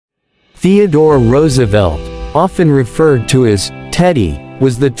Theodore Roosevelt, often referred to as Teddy,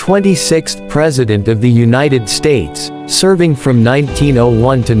 was the 26th President of the United States, serving from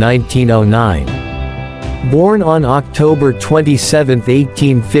 1901 to 1909. Born on October 27,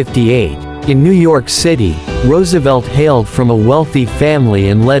 1858, in New York City, Roosevelt hailed from a wealthy family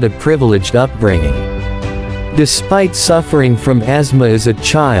and led a privileged upbringing. Despite suffering from asthma as a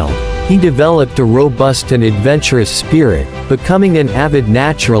child, he developed a robust and adventurous spirit, becoming an avid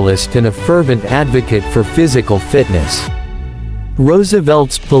naturalist and a fervent advocate for physical fitness.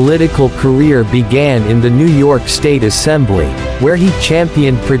 Roosevelt's political career began in the New York State Assembly, where he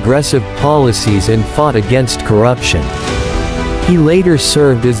championed progressive policies and fought against corruption. He later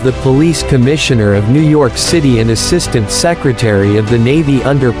served as the police commissioner of New York City and assistant secretary of the Navy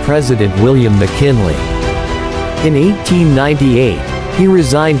under President William McKinley. In 1898, he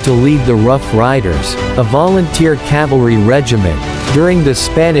resigned to lead the Rough Riders, a volunteer cavalry regiment, during the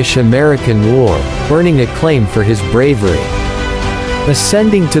Spanish-American War, earning acclaim for his bravery.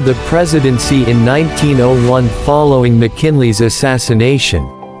 Ascending to the presidency in 1901 following McKinley's assassination,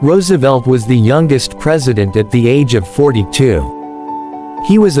 Roosevelt was the youngest president at the age of 42.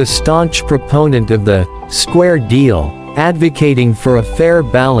 He was a staunch proponent of the square deal, advocating for a fair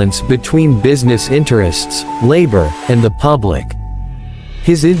balance between business interests, labor, and the public.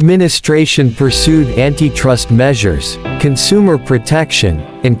 His administration pursued antitrust measures, consumer protection,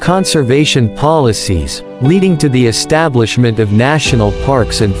 and conservation policies, leading to the establishment of national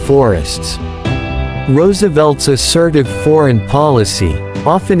parks and forests. Roosevelt's assertive foreign policy,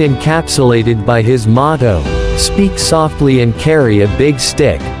 often encapsulated by his motto, "Speak softly and carry a big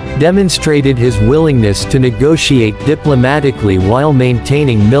stick," demonstrated his willingness to negotiate diplomatically while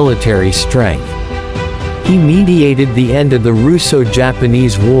maintaining military strength. He mediated the end of the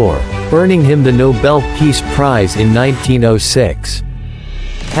Russo-Japanese War, earning him the Nobel Peace Prize in 1906.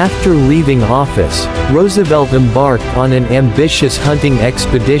 After leaving office, Roosevelt embarked on an ambitious hunting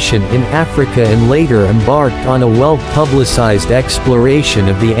expedition in Africa and later embarked on a well-publicized exploration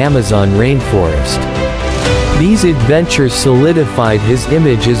of the Amazon rainforest. These adventures solidified his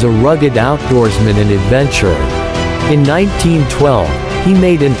image as a rugged outdoorsman and adventurer. In 1912, he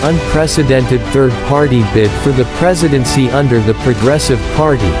made an unprecedented third-party bid for the presidency under the Progressive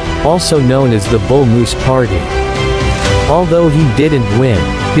Party, also known as the Bull Moose Party. Although he didn't win,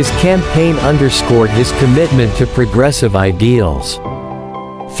 his campaign underscored his commitment to progressive ideals.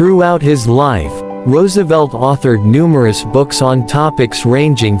 Throughout his life, Roosevelt authored numerous books on topics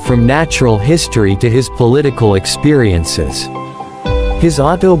ranging from natural history to his political experiences. His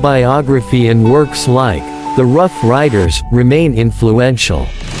autobiography and works like The Rough Riders remain influential.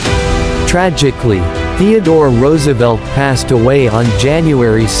 Tragically, Theodore Roosevelt passed away on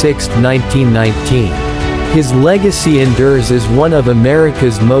January 6, 1919. His legacy endures as one of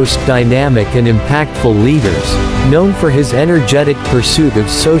America's most dynamic and impactful leaders, known for his energetic pursuit of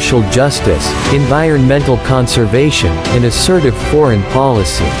social justice, environmental conservation, and assertive foreign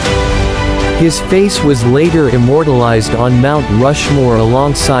policy. His face was later immortalized on Mount Rushmore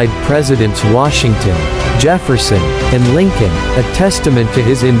alongside Presidents Washington, Jefferson, and Lincoln, a testament to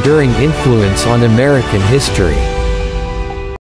his enduring influence on American history.